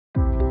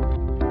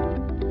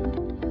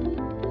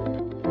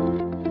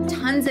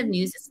tons of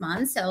news this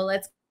month. So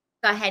let's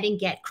go ahead and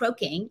get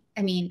cranking.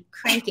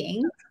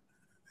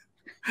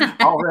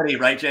 Already,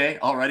 right, Jay?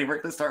 Already we're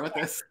going to start with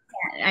this?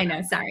 Yeah, I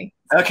know, sorry.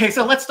 Okay,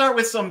 so let's start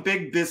with some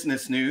big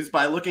business news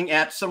by looking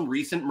at some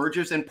recent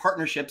mergers and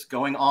partnerships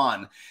going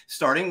on,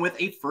 starting with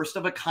a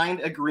first-of-a-kind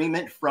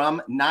agreement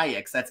from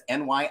NYIX, that's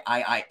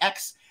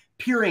NYIIX,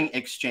 Peering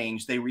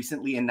Exchange. They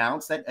recently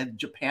announced that a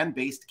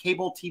Japan-based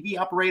cable TV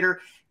operator,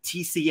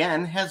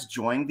 TCN, has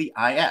joined the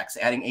IX,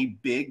 adding a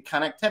big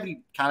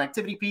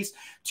connectivity piece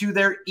to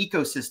their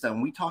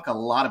ecosystem. We talk a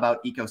lot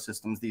about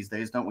ecosystems these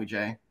days, don't we,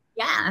 Jay?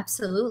 Yeah,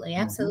 absolutely.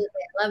 Absolutely.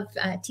 I love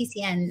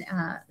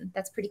TCN.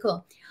 That's pretty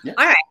cool. Yeah.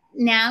 All right.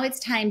 Now it's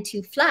time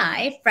to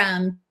fly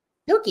from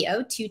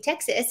Tokyo to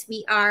Texas.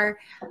 We are,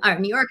 or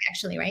New York,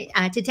 actually, right?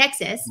 To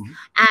Texas,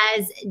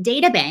 as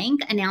DataBank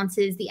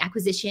announces the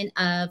acquisition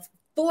of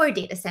 4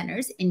 data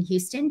centers in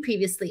Houston,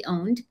 previously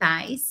owned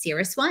by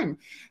CyrusOne.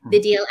 The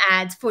deal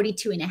adds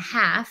 42.5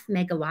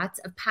 megawatts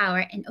of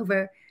power and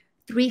over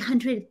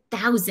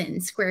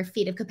 300,000 square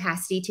feet of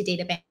capacity to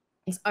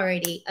DataBank's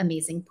already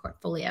amazing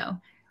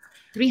portfolio.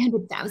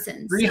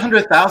 300,000.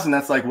 300,000.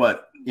 That's like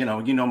what? You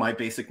know my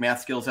basic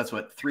math skills. That's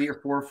what, 3 or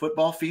 4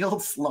 football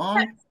fields long?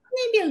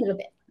 Maybe a little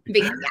bit. But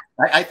yeah.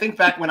 I think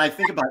back when I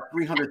think about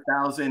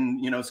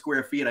 300,000,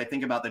 square feet, I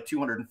think about the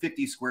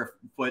 250 square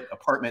foot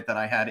apartment that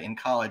I had in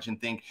college and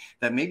think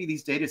that maybe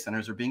these data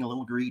centers are being a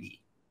little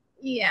greedy.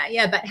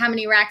 Yeah. But how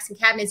many racks and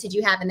cabinets did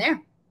you have in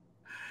there?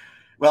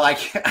 Well, I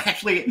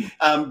actually,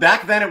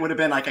 back then it would have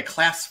been like a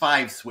class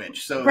 5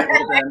 switch. So it would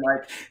have been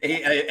like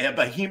a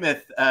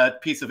behemoth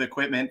piece of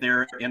equipment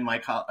there in my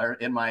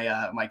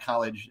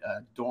college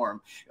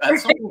dorm.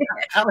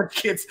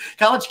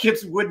 College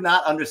kids would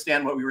not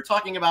understand what we were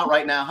talking about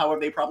right now. However,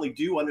 they probably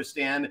do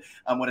understand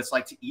what it's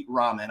like to eat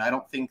ramen. I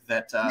don't think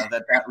that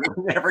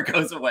really ever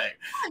goes away.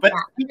 But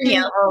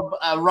speaking of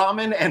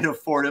ramen and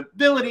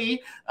affordability,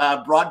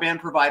 broadband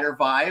provider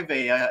Vive,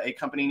 a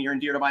company near and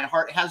dear to my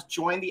heart, has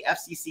joined the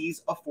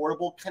FCC's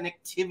Affordable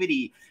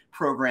Connectivity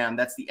Program.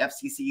 That's the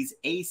FCC's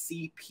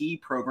ACP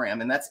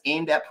program, and that's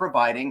aimed at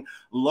providing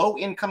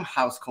low-income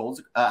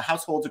households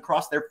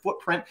across their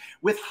footprint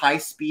with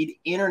high-speed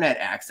internet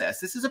access.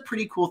 This is a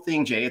pretty cool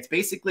thing, Jay. It's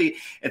basically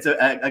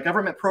a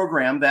government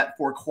program that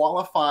for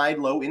qualified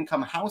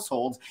low-income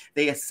households,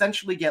 they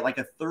essentially get like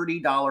a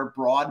 $30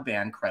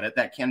 broadband credit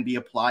that can be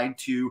applied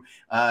to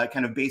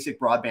kind of basic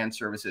broadband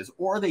services,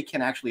 or they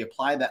can actually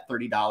apply that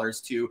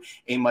 $30 to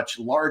a much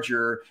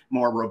larger,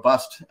 more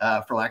robust,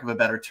 for lack of a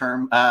better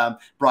term,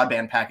 broadband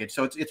package.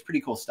 So it's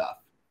pretty cool stuff.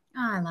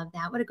 Oh, I love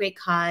that. What a great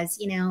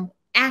cause.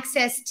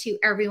 Access to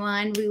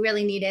everyone. We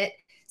really need it.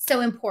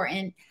 So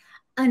important.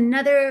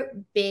 Another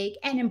big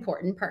and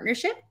important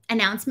partnership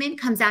announcement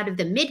comes out of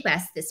the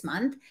Midwest this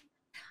month.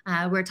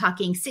 We're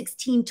talking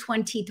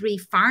 1623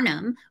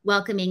 Farnham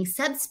welcoming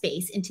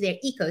Subspace into their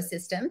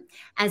ecosystem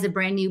as a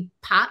brand new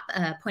POP,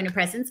 point of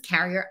presence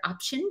carrier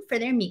option for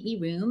their Meet Me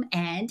Room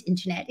and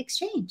internet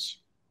exchange.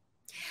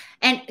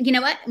 And you know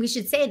what? We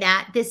should say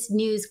that this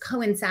news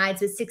coincides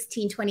with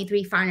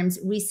 1623 Farnham's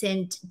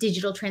recent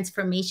digital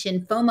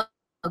transformation FOMO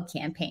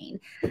campaign,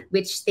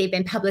 which they've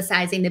been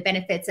publicizing the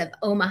benefits of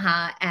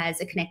Omaha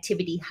as a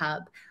connectivity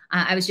hub.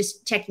 I was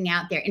just checking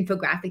out their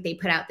infographic they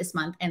put out this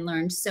month and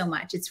learned so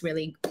much. It's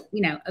really,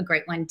 a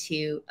great one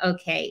too.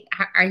 Okay.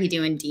 How are you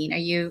doing, Dean? Are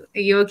you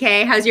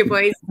okay? How's your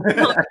voice?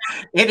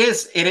 It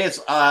is.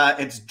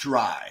 It's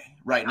dry.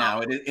 Right now,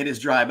 it is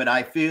dry, but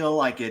I feel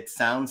like it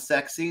sounds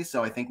sexy,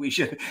 so I think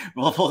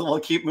we'll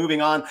keep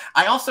moving on.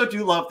 I also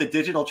do love the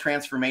digital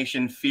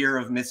transformation fear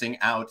of missing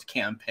out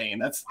campaign.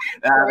 That's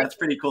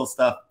pretty cool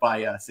stuff by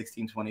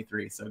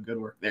 1623. So good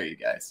work there, you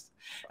guys.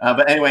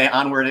 But anyway,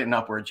 onward and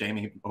upward,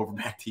 Jamie. Over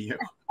back to you.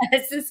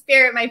 That's the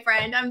spirit, my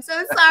friend. I'm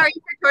so sorry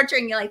for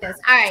torturing you like this.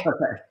 All right.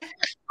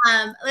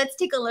 Okay. Let's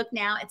take a look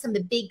now at some of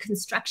the big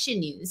construction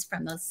news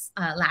from this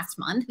last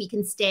month. We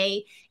can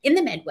stay in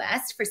the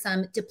Midwest for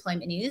some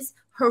deployment news.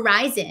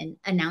 Horizon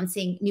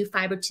announcing new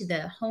fiber to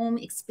the home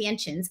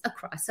expansions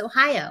across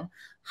Ohio.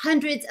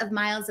 Hundreds of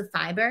miles of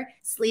fiber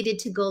slated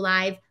to go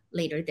live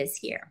later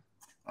this year.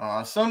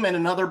 Awesome. And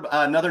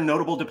another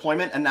notable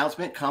deployment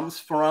announcement comes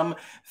from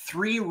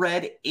 3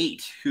 Red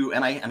 8, who,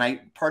 and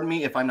I pardon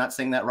me if I'm not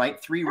saying that right,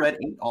 3 Red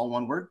 8, all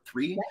one word,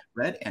 3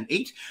 Red and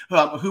 8,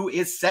 who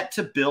is set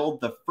to build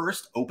the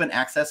first open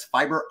access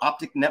fiber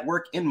optic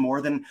network in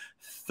more than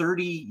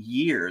 30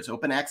 years.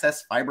 Open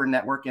access fiber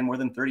network in more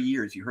than 30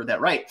 years. You heard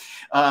that right.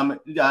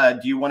 Do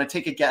you want to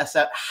take a guess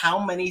at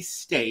how many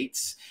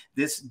states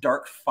this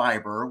dark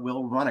fiber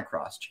will run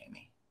across,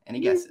 Jamie? Any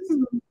guesses?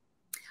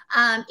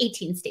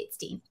 18 states,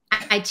 Dean.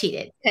 I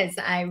cheated because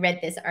I read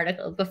this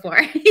article before.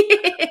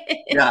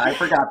 Yeah, I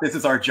forgot. This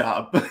is our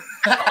job.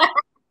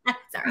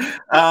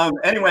 Sorry.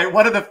 Anyway,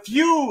 one of the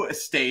few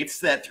states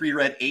that 3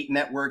 Red 8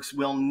 networks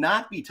will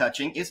not be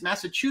touching is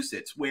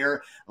Massachusetts,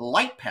 where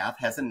LightPath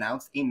has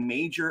announced a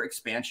major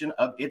expansion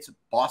of its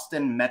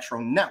Boston Metro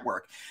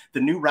network.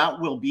 The new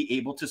route will be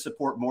able to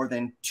support more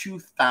than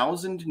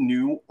 2,000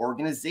 new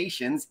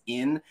organizations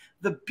in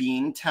the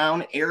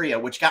Beantown area,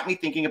 which got me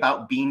thinking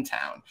about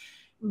Beantown.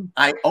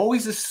 I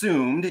always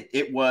assumed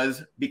it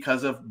was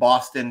because of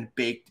Boston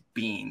baked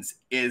beans.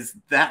 Is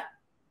that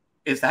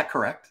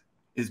correct?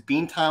 Is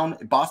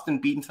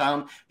Boston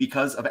Beantown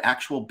because of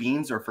actual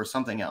beans or for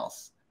something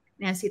else?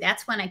 Now, see,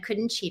 that's one I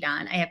couldn't cheat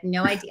on. I have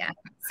no idea.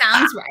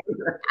 Sounds right.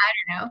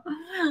 I don't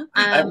know.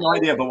 I have no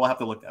idea, but we'll have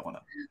to look that one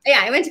up.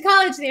 Yeah, I went to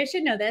college there. I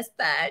should know this.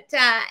 But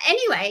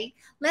anyway,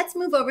 let's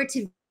move over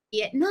to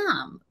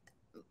Vietnam.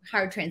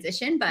 Hard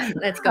transition, but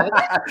let's go with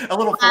it. A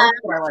little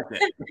forced, but I like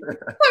it.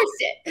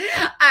 Forced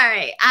it. All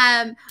right.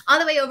 All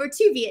the way over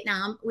to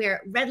Vietnam,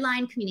 where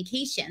Redline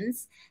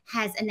Communications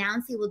has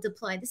announced they will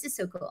deploy, this is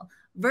so cool,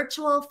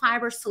 virtual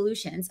fiber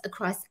solutions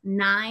across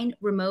 9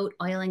 remote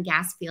oil and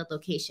gas field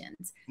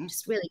locations.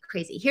 Just really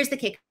crazy. Here's the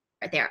kicker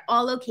right there.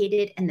 All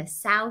located in the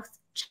South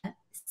China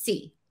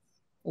Sea.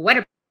 What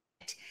a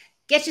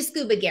get your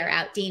scuba gear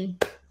out, Dean.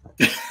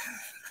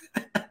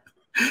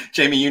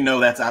 Jamie, you know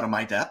that's out of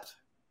my depth.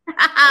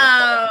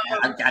 Oh,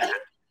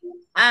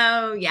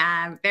 oh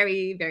yeah,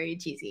 very, very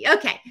cheesy.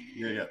 Okay.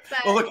 Yeah. But,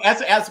 well, look,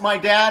 as my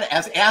dad,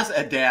 as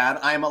a dad,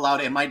 I am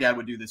allowed, and my dad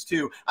would do this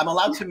too. I'm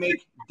allowed to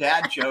make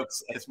dad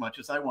jokes as much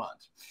as I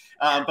want.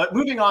 But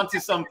moving on to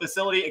some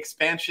facility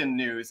expansion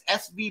news,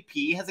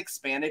 SVP has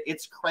expanded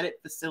its credit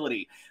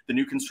facility. The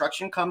new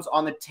construction comes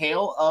on the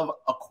tail of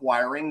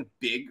acquiring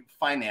big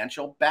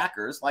financial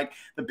backers like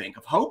the Bank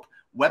of Hope,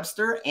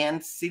 Webster,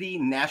 and City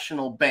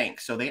National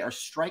Bank. So they are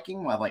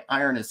striking while the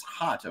iron is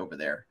hot over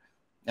there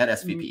at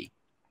SVP.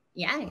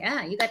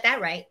 Yeah, you got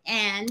that right.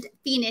 And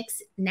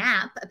Phoenix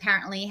NAP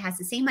apparently has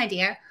the same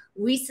idea,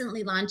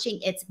 recently launching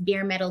its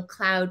bare metal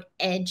cloud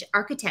edge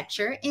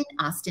architecture in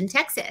Austin,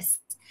 Texas.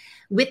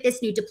 With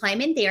this new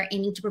deployment, they are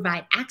aiming to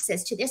provide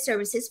access to their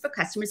services for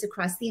customers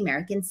across the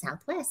American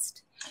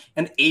Southwest.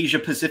 An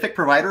Asia-Pacific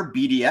provider,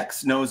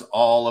 BDX, knows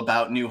all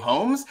about new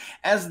homes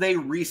as they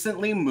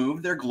recently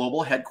moved their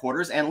global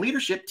headquarters and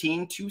leadership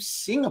team to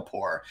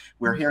Singapore.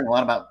 We're hearing a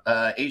lot about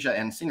Asia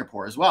and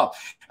Singapore as well.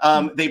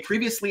 They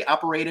previously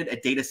operated a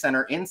data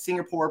center in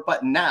Singapore,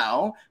 but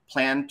now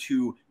plan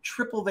to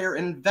triple their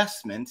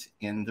investment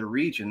in the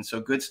region.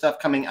 So good stuff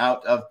coming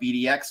out of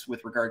BDX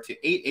with regard to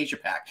Asia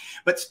Pac.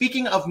 But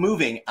speaking of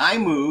moving, I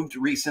moved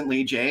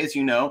recently, Jay, as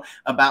you know,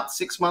 about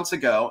 6 months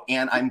ago,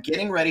 and I'm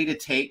getting ready to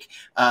take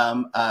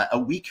a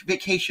week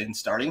vacation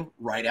starting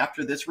right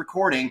after this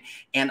recording,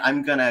 and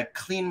I'm going to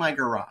clean my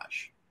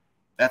garage.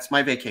 That's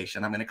my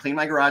vacation. I'm going to clean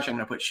my garage. I'm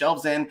going to put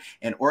shelves in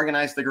and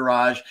organize the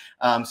garage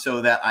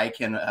so that I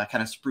can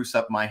kind of spruce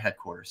up my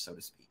headquarters, so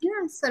to speak.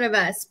 Yeah, sort of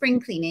a spring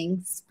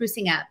cleaning,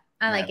 sprucing up.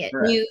 I like it.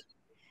 Correct. New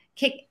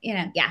kick,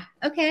 yeah.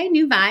 Okay,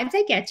 new vibes.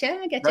 I get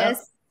you. Right.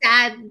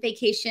 Sad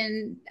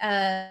vacation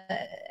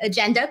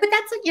agenda, but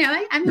that's,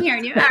 I'm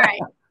hearing you. All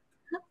right.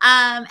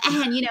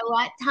 And you know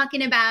what?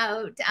 Talking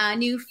about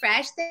new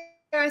fresh, there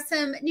are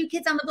some new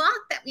kids on the block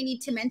that we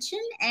need to mention.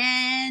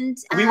 And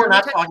we were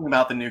not talking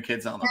about the new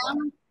kids on the block.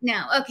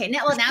 No. Okay. No,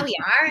 well, now we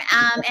are.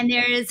 And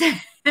there's a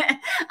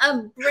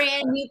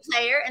brand new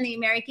player in the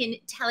American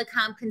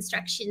telecom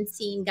construction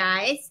scene,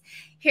 guys.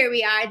 Here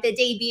we are, the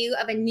debut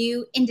of a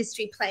new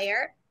industry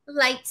player,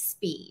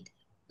 Lightspeed.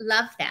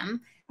 Love them.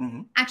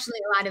 Mm-hmm. Actually,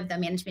 a lot of the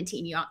management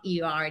team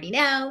you already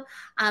know,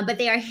 but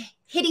they are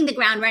hitting the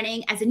ground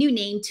running as a new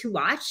name to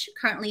watch,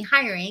 currently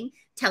hiring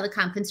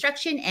telecom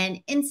construction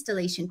and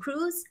installation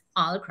crews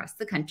all across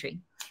the country.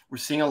 We're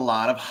seeing a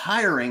lot of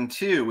hiring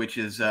too, which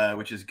is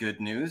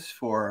good news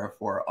for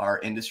our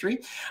industry.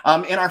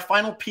 In our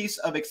final piece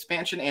of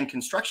expansion and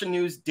construction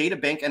news,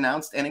 DataBank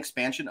announced an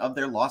expansion of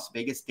their Las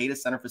Vegas data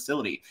center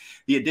facility.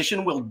 The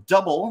addition will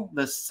double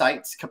the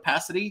site's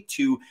capacity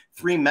to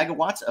 3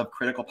 megawatts of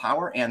critical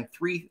power and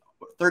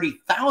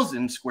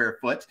 30,000 square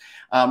foot,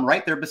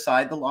 right there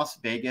beside the Las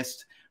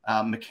Vegas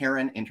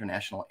McCarran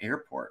International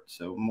Airport.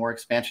 So more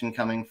expansion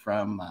coming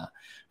from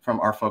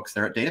our folks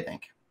there at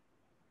DataBank.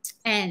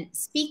 And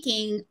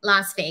speaking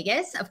Las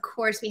Vegas, of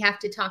course, we have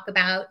to talk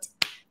about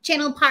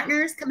channel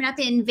partners coming up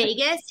in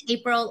Vegas,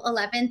 April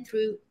 11th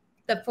through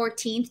the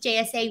 14th.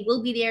 JSA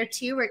will be there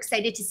too. We're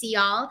excited to see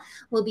y'all.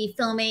 We'll be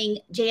filming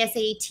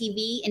JSA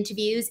TV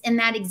interviews in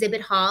that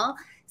exhibit hall.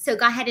 So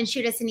go ahead and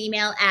shoot us an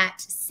email at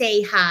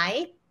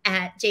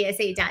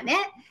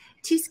sayhi@jsa.net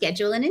to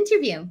schedule an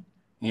interview.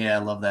 Yeah,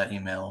 I love that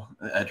email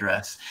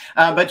address.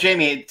 But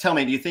Jamie, tell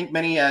me, do you think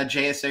many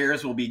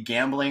JSAers will be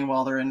gambling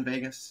while they're in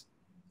Vegas?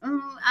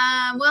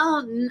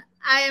 Well,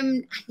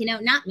 I'm,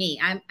 not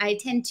me. I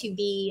tend to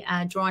be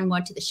drawn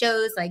more to the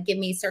shows. Like, give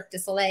me Cirque du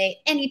Soleil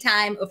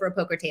anytime over a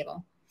poker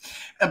table.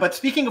 But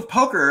speaking of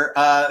poker,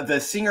 the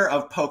singer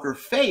of Poker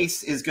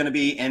Face is going to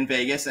be in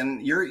Vegas,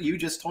 and you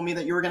just told me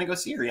that you were going to go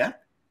see her, yeah?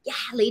 Yeah,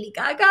 Lady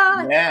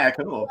Gaga. Yeah,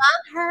 cool. Love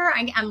her.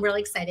 I'm really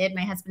excited.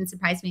 My husband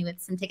surprised me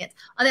with some tickets.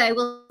 Although I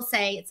will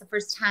say it's the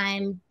first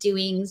time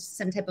doing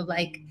some type of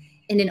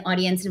in an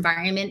audience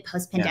environment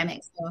post-pandemic.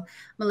 Yeah. So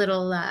I'm a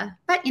little,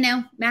 but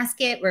mask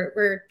it.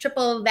 We're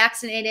triple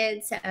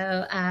vaccinated. So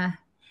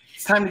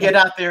it's time to get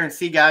out there and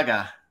see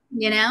Gaga.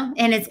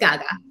 And it's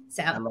Gaga.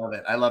 So I love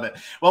it. I love it.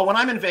 Well, when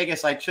I'm in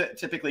Vegas, I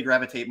typically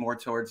gravitate more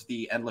towards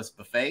the endless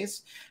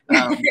buffets.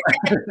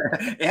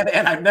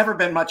 And I've never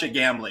been much at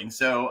gambling.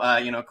 So,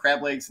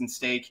 crab legs and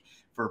steak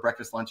for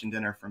breakfast, lunch, and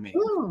dinner for me.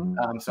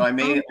 So I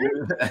may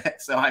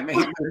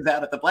lose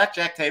out at the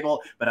blackjack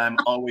table, but I'm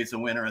always a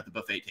winner at the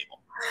buffet table.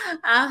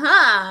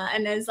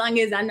 And as long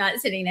as I'm not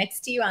sitting next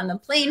to you on the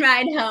plane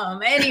ride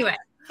home. Anyway.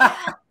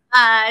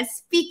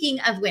 Speaking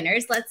of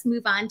winners, let's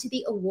move on to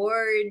the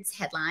awards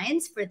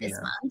headlines for this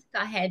month.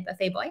 Go ahead,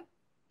 Buffet Boy.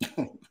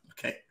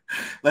 Okay.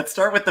 Let's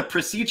start with the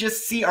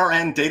prestigious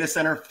CRN Data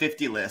Center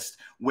 50 list,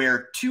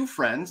 where 2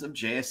 friends of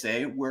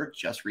JSA were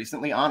just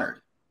recently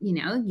honored.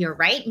 You're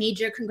right.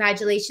 Major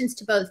congratulations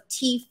to both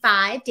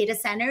T5 Data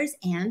Centers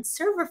and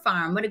Server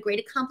Farm. What a great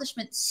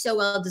accomplishment. So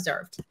well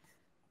deserved.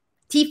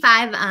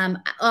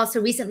 T5 also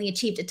recently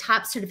achieved a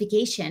top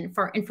certification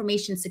for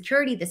information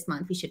security this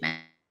month, we should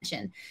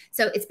mention.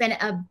 So it's been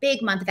a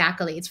big month of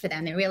accolades for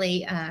them. They're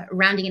really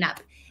rounding it up.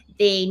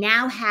 They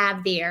now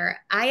have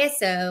their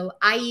ISO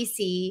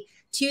IEC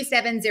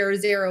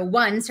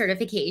 27001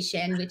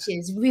 certification, which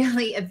is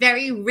really a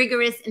very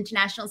rigorous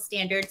international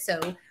standard.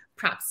 So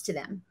props to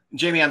them.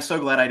 Jamie, I'm so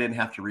glad I didn't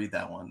have to read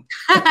that one.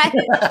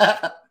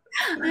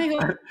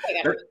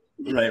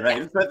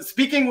 Right. But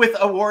speaking with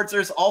awards,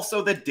 there's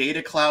also the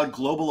Data Cloud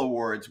Global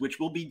Awards, which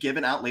will be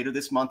given out later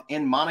this month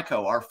in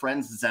Monaco. Our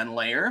friends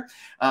ZenLayer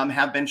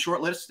have been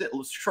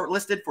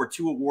shortlisted for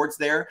 2 awards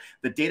there,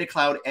 the Data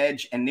Cloud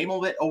Edge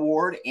Enablement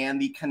Award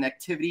and the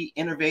Connectivity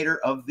Innovator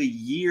of the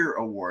Year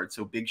Award.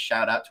 So big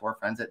shout out to our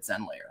friends at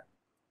ZenLayer.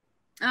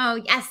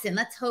 Oh, yes. And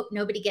let's hope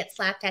nobody gets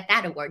slapped at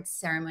that awards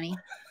ceremony.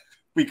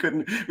 We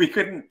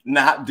couldn't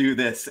not do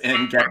this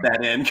and get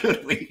that in,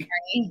 could we?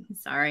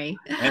 Sorry.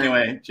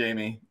 Anyway,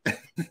 Jamie.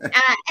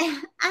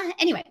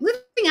 Anyway,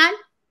 moving on.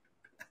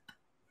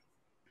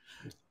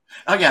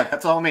 Oh yeah,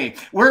 that's all me.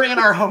 We're in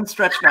our home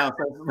stretch now,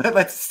 so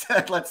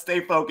let's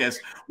stay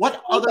focused.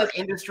 What other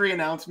industry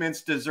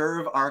announcements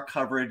deserve our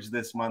coverage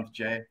this month,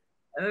 Jay?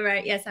 All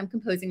right. Yes, I'm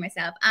composing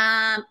myself.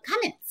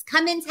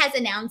 Cummins has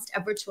announced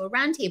a virtual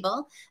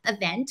roundtable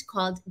event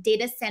called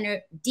Data Center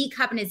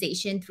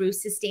Decarbonization Through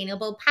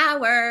Sustainable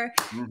Power,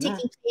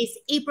 taking place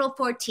April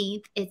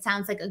 14th. It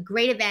sounds like a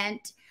great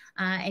event,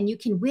 and you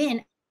can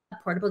win a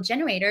portable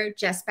generator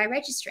just by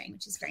registering,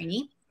 which is very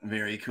neat.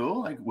 Very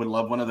cool. I would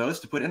love one of those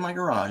to put in my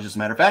garage, as a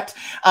matter of fact.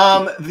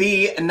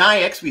 The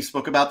NYIX, we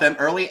spoke about them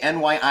early,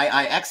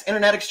 NYIIX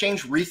Internet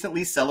Exchange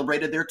recently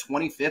celebrated their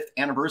 25th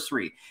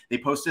anniversary. They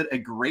posted a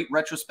great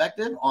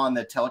retrospective on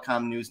the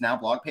Telecom News Now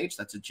blog page.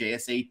 That's a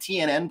JSA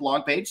TNN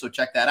blog page, so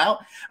check that out,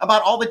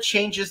 about all the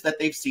changes that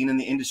they've seen in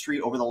the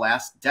industry over the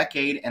last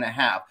decade and a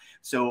half.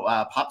 So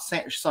pop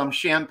some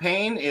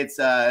champagne. It's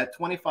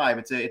 25.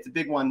 It's a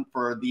big one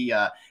for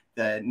the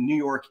New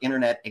York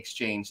Internet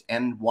Exchange,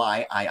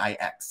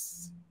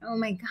 NYIIX. Oh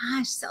my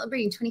gosh,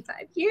 celebrating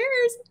 25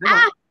 years.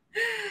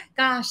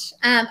 Gosh.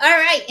 All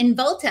right.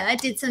 Involta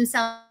did some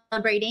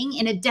celebrating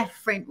in a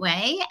different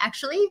way,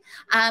 actually,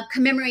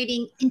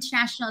 commemorating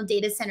International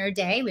Data Center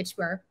Day, which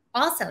we're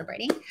all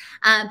celebrating,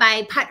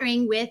 by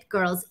partnering with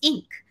Girls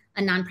Inc.,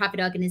 a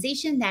nonprofit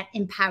organization that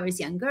empowers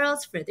young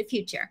girls for the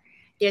future.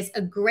 There's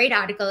a great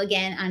article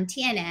again on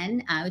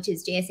TNN, which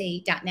is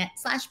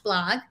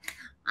jsa.net/blog.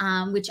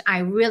 Which I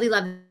really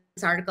love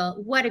this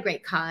article. What a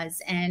great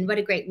cause and what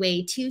a great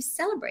way to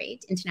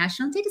celebrate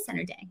International Data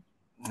Center Day.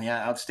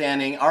 Yeah,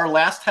 outstanding. Our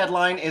last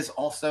headline is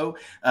also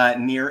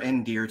near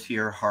and dear to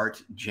your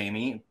heart,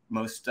 Jamie.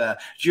 Most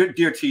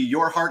dear to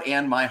your heart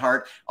and my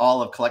heart,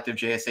 all of Collective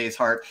JSA's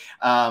heart.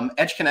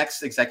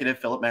 EdgeConnect's executive,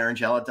 Philip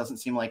Marangella, doesn't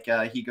seem like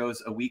he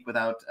goes a week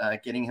without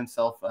getting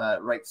himself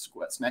right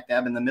smack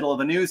dab in the middle of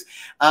the news.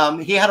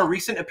 He had a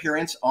recent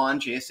appearance on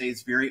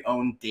JSA's very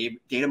own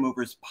Data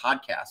Movers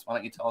podcast. Why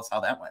don't you tell us how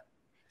that went?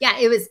 Yeah,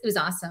 it was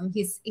awesome.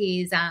 He's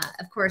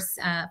of course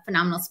a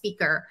phenomenal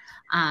speaker,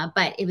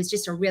 but it was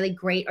just a really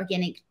great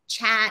organic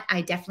chat.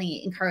 I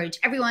definitely encourage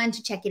everyone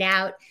to check it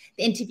out.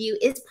 The interview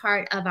is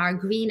part of our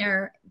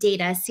Greener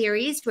Data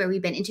series, where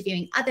we've been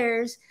interviewing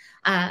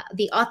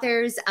the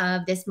authors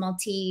of this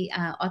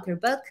multi-author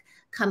book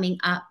coming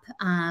up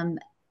on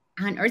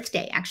Earth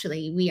Day.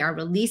 Actually, we are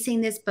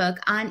releasing this book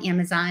on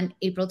Amazon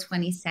April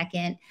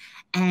 22nd,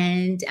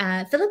 and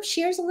Philip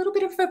shares a little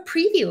bit of a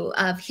preview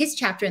of his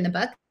chapter in the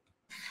book.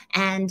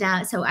 And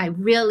so I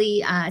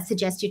really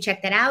suggest you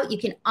check that out. You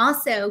can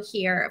also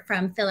hear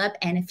from Philip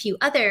and a few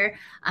other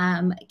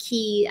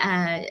key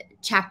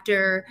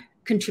chapter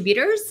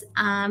contributors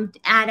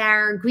at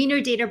our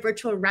Greener Data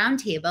Virtual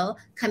Roundtable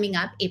coming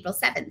up April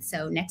 7th,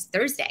 so next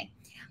Thursday.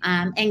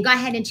 And go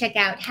ahead and check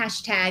out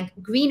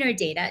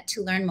 #GreenerData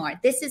to learn more.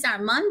 This is our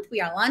month.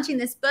 We are launching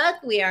this book.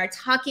 We are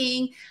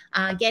talking,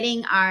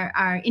 getting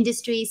our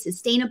industry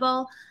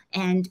sustainable.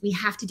 And we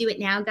have to do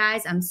it now,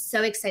 guys. I'm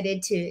so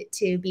excited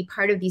to be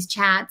part of these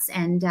chats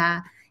and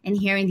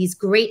hearing these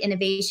great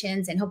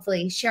innovations and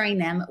hopefully sharing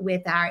them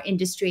with our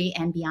industry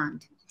and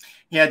beyond.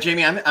 Yeah,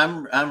 Jamie,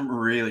 I'm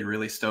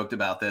really stoked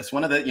about this.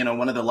 One of the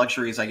one of the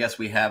luxuries I guess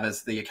we have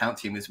as the account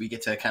team is we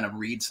get to kind of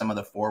read some of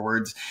the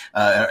forwards,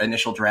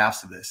 initial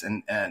drafts of this,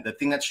 and the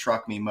thing that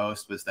struck me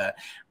most was that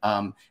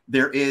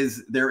there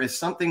is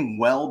something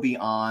well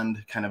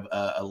beyond kind of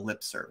a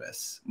lip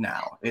service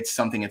now. It's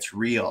something, it's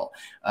real.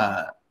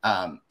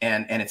 And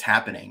it's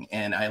happening.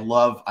 And I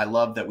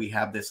love that we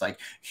have this like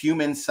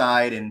human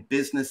side and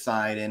business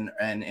side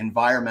and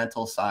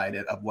environmental side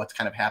of what's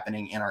kind of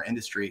happening in our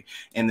industry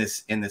in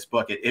this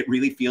book. It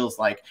really feels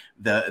like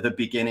the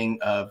beginning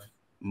of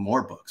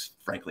more books,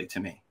 frankly, to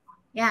me.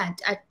 Yeah,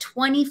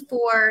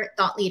 24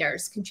 thought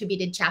leaders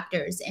contributed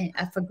chapters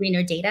for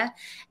greener data.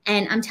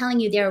 And I'm telling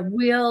you, they're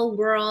real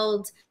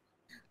world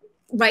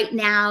right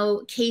now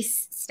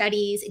case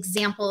studies,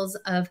 examples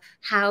of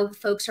how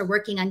folks are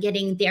working on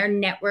getting their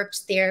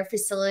networks, their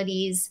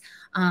facilities,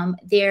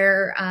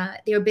 their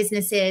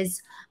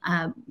businesses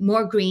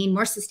more green,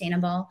 more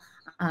sustainable,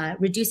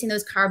 reducing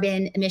those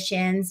carbon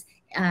emissions,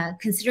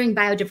 considering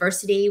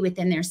biodiversity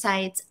within their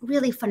sites.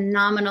 Really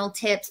phenomenal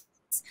tips,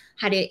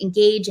 how to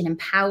engage and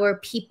empower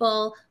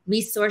people,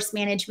 resource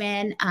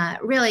management,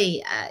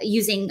 really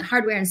using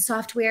hardware and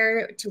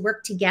software to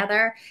work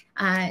together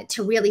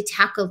to really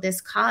tackle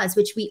this cause,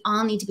 which we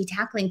all need to be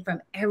tackling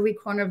from every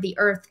corner of the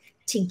earth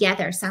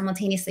together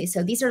simultaneously.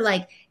 So these are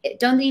like,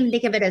 don't even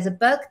think of it as a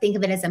book, think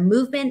of it as a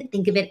movement,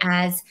 think of it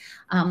as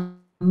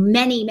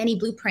many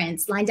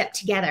blueprints lined up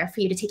together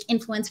for you to take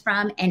influence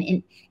from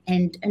and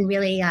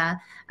really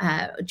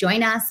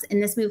join us in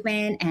this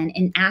movement and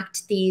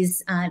enact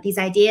these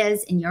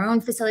ideas in your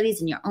own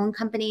facilities, in your own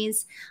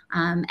companies,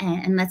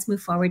 and let's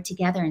move forward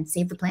together and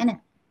save the planet.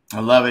 I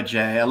love it,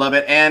 Jay. I love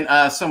it. And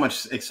so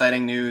much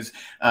exciting news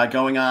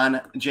going on.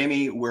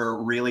 Jamie, we're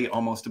really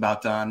almost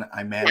about done.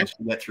 I managed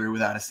to get through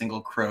without a single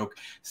croak.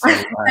 So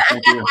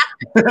thank you.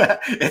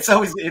 It's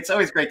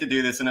always great to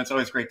do this, and it's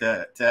always great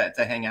to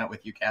hang out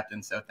with you,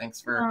 Captain. So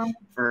thanks for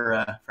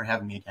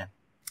having me again.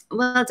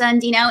 Well done,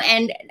 Dino.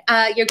 And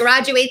your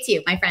garage awaits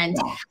you, my friend.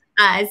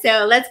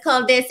 So let's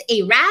call this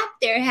a wrap.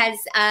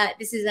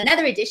 This is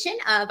another edition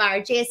of our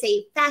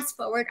JSA Fast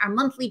Forward, our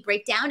monthly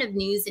breakdown of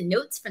news and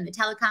notes from the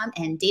telecom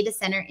and data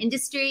center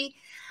industry.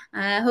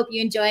 I hope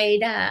you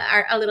enjoyed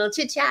our little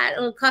chit chat,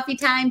 a little coffee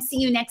time. See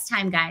you next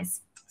time,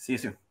 guys. See you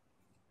soon.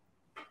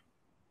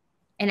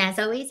 And as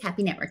always,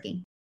 happy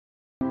networking.